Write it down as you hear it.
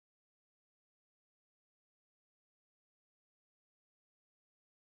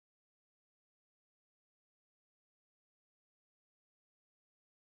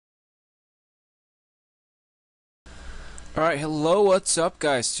Alright, hello, what's up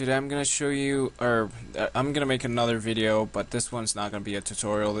guys? Today I'm gonna show you, I'm gonna make another video, but this one's not gonna be a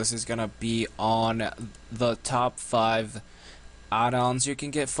tutorial. This is gonna be on the top 5 add-ons you can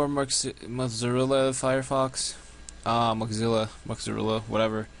get for Mozilla Firefox. Mozilla,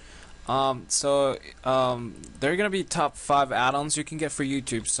 whatever. They're gonna be top 5 add-ons you can get for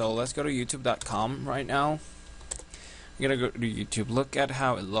YouTube. So let's go to youtube.com right now. I'm gonna go to YouTube, look at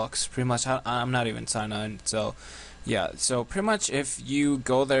how it looks. Pretty much, I'm not even signed in, so yeah, so pretty much if you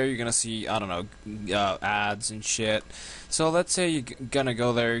go there, you're gonna see, I don't know, ads and shit. So let's say you're gonna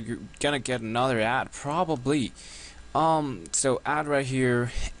go there, you're gonna get another ad, probably. So ad right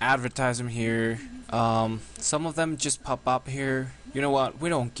here, advertisement here. Some of them just pop up here. You know what? We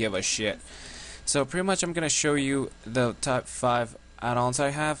don't give a shit. So pretty much I'm gonna show you the top 5 add-ons I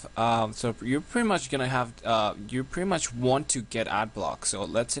have. So you're pretty much gonna have, you pretty much want to get ad block. So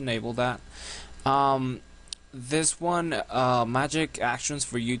let's enable that. This one, magic actions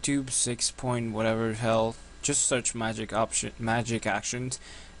for YouTube 6 point whatever hell. Just search magic actions.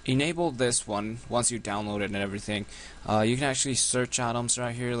 Enable this one once you download it and everything. You can actually search items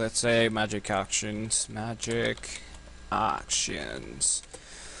right here. Let's say magic actions.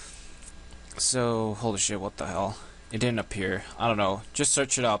 So holy shit, what the hell? It didn't appear. I don't know. Just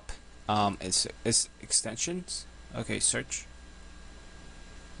search it up. It's extensions. Okay, search.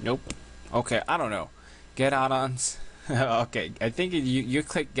 Nope. Okay, I don't know. Get add-ons. Okay, I think you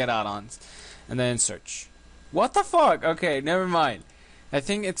click get add-ons and then search. What the fuck? Okay, never mind. I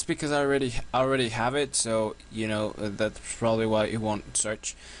think it's because I already have it, so you know that's probably why it won't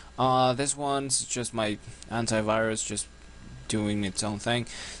search. This one's just my antivirus just doing its own thing.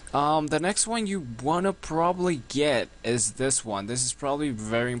 The next one you wanna probably get is this one. This is probably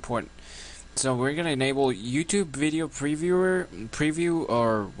very important. So we're gonna enable YouTube video preview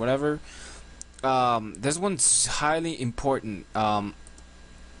or whatever. This one's highly important.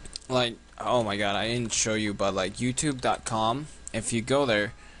 Like, oh my god, I didn't show you, but like youtube.com, if you go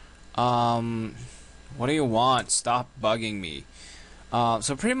there, what do you want? Stop bugging me.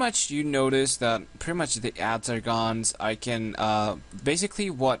 So pretty much you notice that pretty much the ads are gone. I can, basically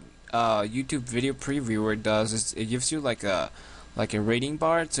what, YouTube video previewer does is it gives you like a rating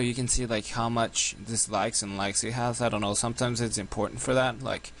bar, so you can see like how much dislikes and likes it has. I don't know, sometimes it's important for that.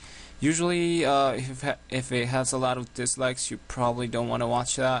 Like usually if it has a lot of dislikes, you probably don't want to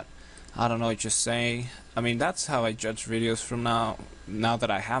watch that. I don't know, just saying. I mean, that's how I judge videos from now that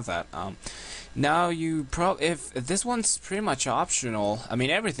I have that. Now you if this one's pretty much optional. I mean,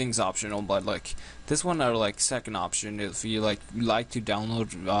 everything's optional, but like this one are like second option. If you like to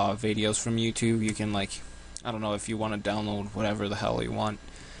download videos from YouTube, you can, like, I don't know, if you want to download whatever the hell you want,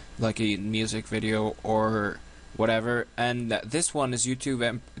 like a music video or whatever. And this one is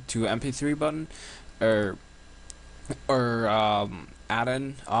YouTube to MP3 button, or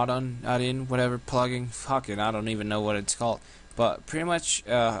add-in, whatever, plugging. Fucking, I don't even know what it's called. But pretty much,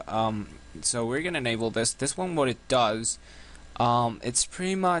 so we're gonna enable this. This one, what it does, it's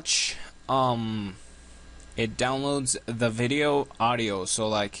pretty much, it downloads the video audio. So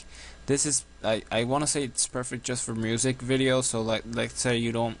like, this is, I want to say it's perfect just for music video. So like, let's say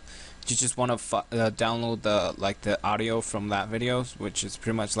you just want to download the audio from that video, which is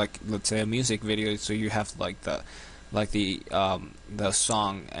pretty much like, let's say, a music video. So you have like the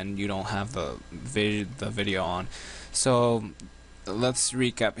song, and you don't have the video on. So let's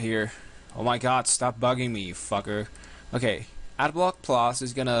recap here. Oh my god, stop bugging me, you fucker. Okay, adblock plus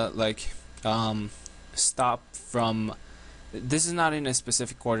is gonna like stop from, this is not in a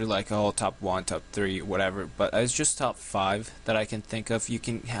specific order, like, oh, top 1, top 3, whatever, but it's just top 5 that I can think of you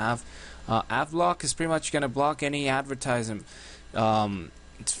can have. Adblock is pretty much gonna block any advertisement from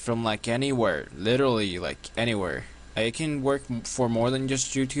like anywhere, literally like anywhere. It can work for more than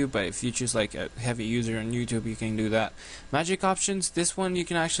just YouTube, but if you choose like a heavy user on YouTube, you can do that. Magic options, this one you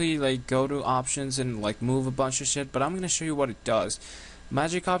can actually like go to options and like move a bunch of shit, but I'm gonna show you what it does.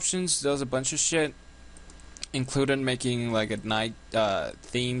 Magic options does a bunch of shit, including making like a night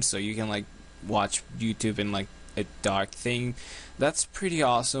theme, so you can like watch YouTube in like a dark thing. That's pretty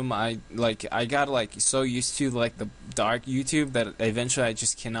awesome. I got like so used to like the dark YouTube that eventually I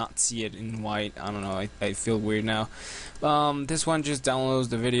just cannot see it in white. I don't know, I feel weird now. This one just downloads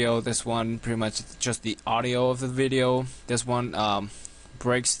the video. This one pretty much just the audio of the video. This one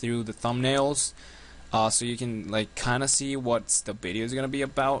breaks through the thumbnails, so you can like kind of see what's the video is gonna be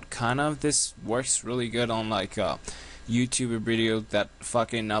about. Kind of, this works really good on like YouTuber videos that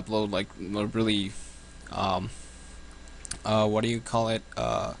fucking upload like really what do you call it,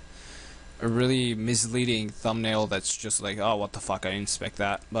 a really misleading thumbnail that's just like, oh, what the fuck, I didn't expect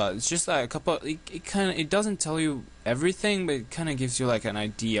that. But it's just like a couple. It doesn't tell you everything, but it kind of gives you like an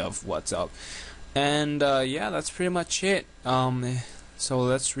idea of what's up. And yeah, that's pretty much it. So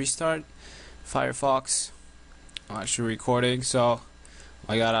let's restart Firefox. I'm actually recording, so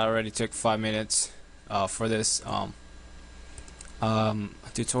my god, I already took 5 minutes for this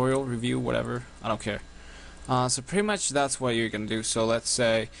tutorial review, whatever. I don't care. So pretty much that's what you're gonna do. So let's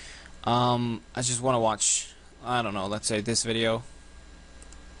say I just want to watch, I don't know, let's say this video.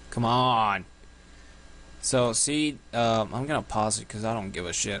 Come on. So see, I'm gonna pause it because I don't give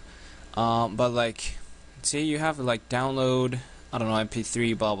a shit. But like, see, you have like download, I don't know,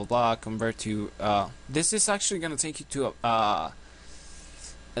 MP3, blah blah blah, convert to this is actually gonna take you to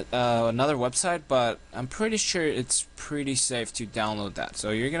another website, but I'm pretty sure it's pretty safe to download that.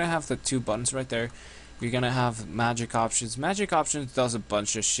 So you're gonna have the two buttons right there. You're gonna have magic options. Magic options does a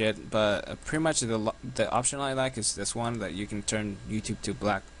bunch of shit, but pretty much the option I like is this one, that you can turn YouTube to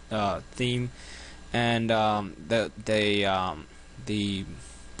black theme, and the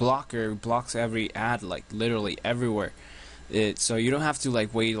blocker blocks every ad, like literally everywhere. So you don't have to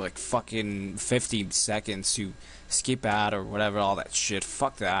like wait like fucking 50 seconds to skip ad or whatever, all that shit.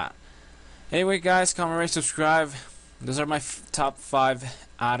 Fuck that. Anyway, guys, comment, rate, subscribe. Those are my top 5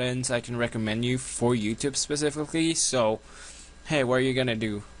 add-ins I can recommend you for YouTube specifically. So, hey, what are you gonna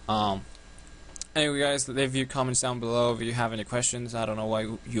do? Anyway, guys, leave your comments down below if you have any questions. I don't know why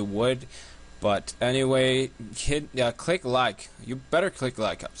you would, but anyway, click like. You better click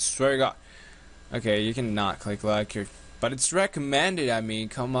like. I swear to God. Okay, you can not click like, but it's recommended. I mean,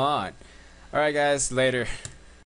 come on. All right, guys, later.